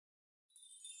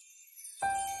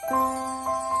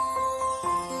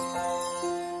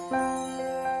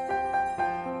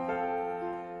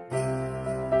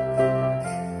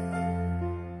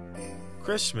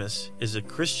Christmas is a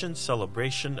Christian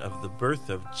celebration of the birth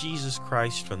of Jesus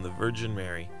Christ from the Virgin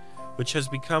Mary, which has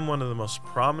become one of the most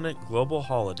prominent global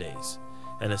holidays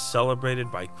and is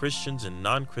celebrated by Christians and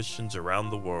non-Christians around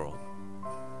the world.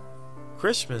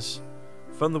 Christmas,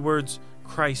 from the words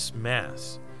Christ's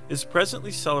Mass, is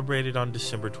presently celebrated on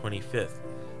December 25th,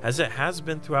 as it has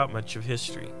been throughout much of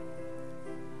history.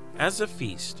 As a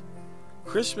feast,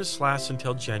 Christmas lasts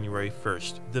until January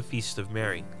 1st, the Feast of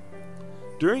Mary.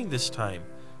 During this time,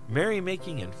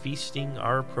 merrymaking and feasting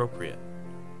are appropriate.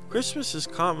 Christmas is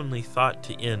commonly thought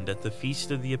to end at the Feast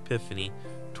of the Epiphany,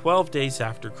 12 days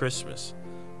after Christmas,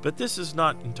 but this is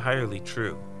not entirely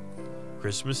true.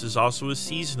 Christmas is also a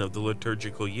season of the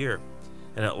liturgical year,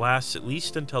 and it lasts at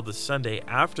least until the Sunday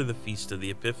after the Feast of the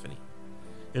Epiphany.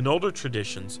 In older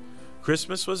traditions,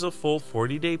 Christmas was a full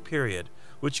 40-day period,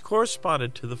 which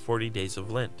corresponded to the 40 days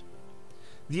of Lent.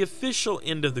 The official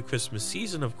end of the Christmas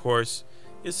season, of course,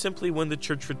 is simply when the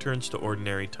church returns to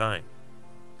ordinary time.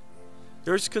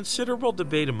 There is considerable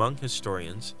debate among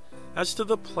historians as to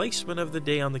the placement of the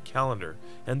day on the calendar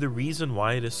and the reason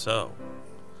why it is so.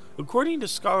 According to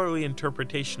scholarly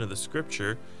interpretation of the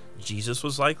scripture, Jesus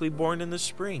was likely born in the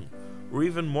spring, or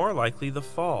even more likely the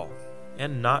fall,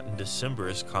 and not in December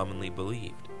as commonly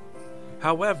believed.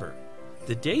 However,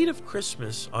 the date of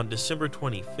Christmas on December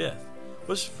 25th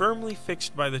was firmly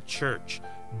fixed by the church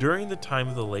during the time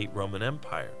of the late Roman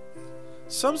Empire.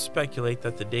 Some speculate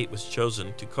that the date was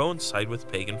chosen to coincide with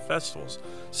pagan festivals,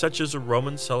 such as a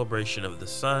Roman celebration of the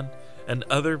sun and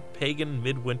other pagan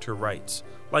midwinter rites,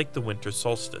 like the winter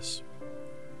solstice.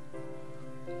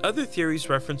 Other theories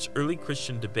reference early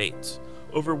Christian debates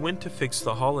over when to fix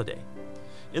the holiday.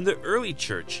 In the early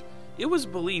church, it was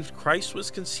believed Christ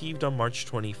was conceived on March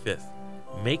 25th,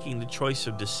 making the choice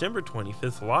of December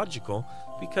 25th logical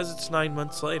because it's 9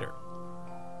 months later.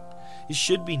 It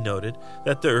should be noted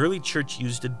that the early church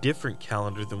used a different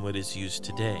calendar than what is used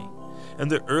today,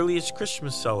 and the earliest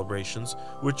Christmas celebrations,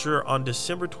 which are on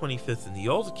December 25th in the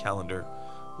old calendar,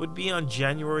 would be on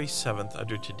January 7th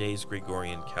under today's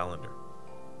Gregorian calendar.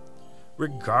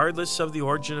 Regardless of the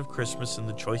origin of Christmas and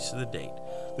the choice of the date,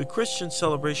 the Christian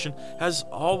celebration has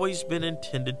always been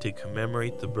intended to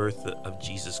commemorate the birth of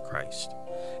Jesus Christ.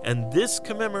 And this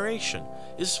commemoration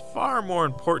is far more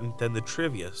important than the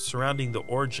trivia surrounding the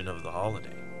origin of the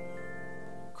holiday.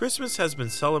 Christmas has been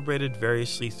celebrated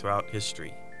variously throughout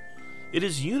history. It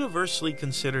is universally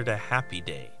considered a happy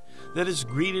day that is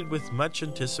greeted with much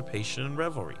anticipation and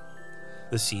revelry.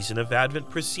 The season of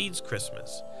Advent precedes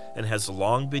Christmas and has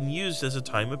long been used as a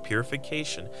time of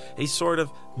purification, a sort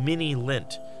of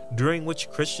mini-Lent, during which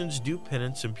Christians do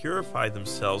penance and purify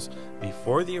themselves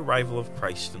before the arrival of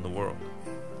Christ in the world.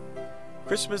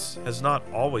 Christmas has not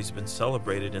always been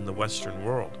celebrated in the Western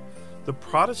world. The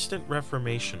Protestant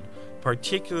Reformation,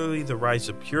 particularly the rise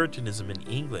of Puritanism in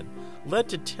England, led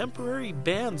to temporary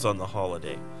bans on the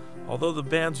holiday, although the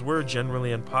bans were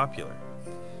generally unpopular.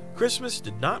 Christmas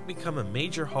did not become a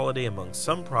major holiday among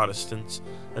some Protestants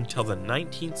until the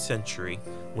 19th century,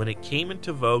 when it came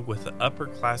into vogue with the upper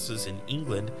classes in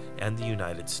England and the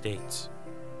United States.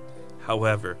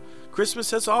 However,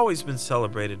 Christmas has always been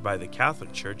celebrated by the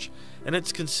Catholic Church, and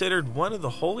it's considered one of the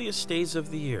holiest days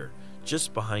of the year,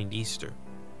 just behind Easter.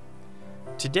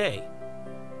 Today,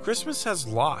 Christmas has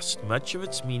lost much of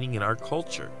its meaning in our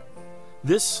culture.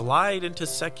 This slide into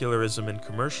secularism and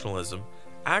commercialism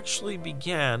actually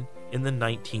began in the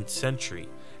 19th century,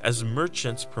 as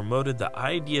merchants promoted the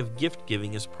idea of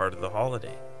gift-giving as part of the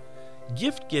holiday.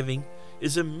 Gift-giving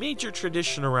is a major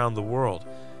tradition around the world,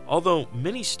 although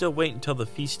many still wait until the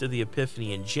Feast of the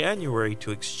Epiphany in January to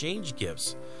exchange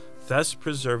gifts, thus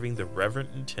preserving the reverent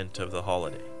intent of the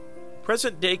holiday.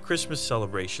 Present-day Christmas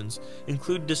celebrations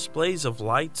include displays of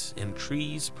lights and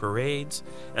trees, parades,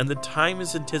 and the time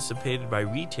is anticipated by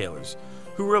retailers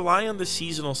who rely on the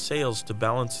seasonal sales to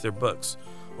balance their books,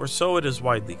 or so it is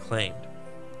widely claimed.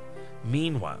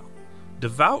 Meanwhile,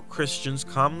 devout Christians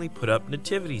commonly put up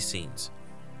nativity scenes.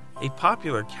 A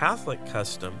popular Catholic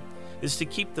custom is to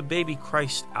keep the baby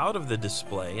Christ out of the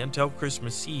display until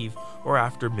Christmas Eve or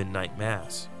after midnight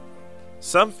Mass.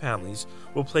 Some families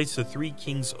will place the three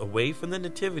kings away from the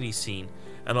nativity scene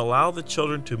and allow the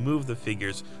children to move the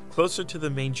figures closer to the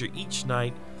manger each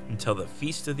night until the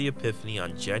Feast of the Epiphany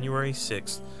on January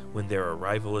 6th, when their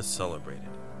arrival is celebrated.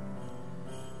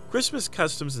 Christmas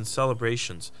customs and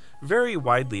celebrations vary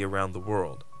widely around the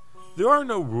world. There are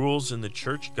no rules in the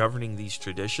Church governing these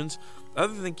traditions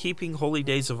other than keeping holy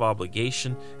days of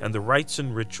obligation and the rites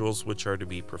and rituals which are to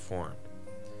be performed.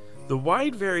 The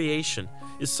wide variation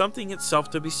is something itself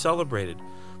to be celebrated,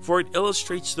 for it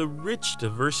illustrates the rich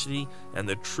diversity and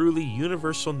the truly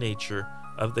universal nature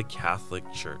of the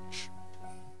Catholic Church.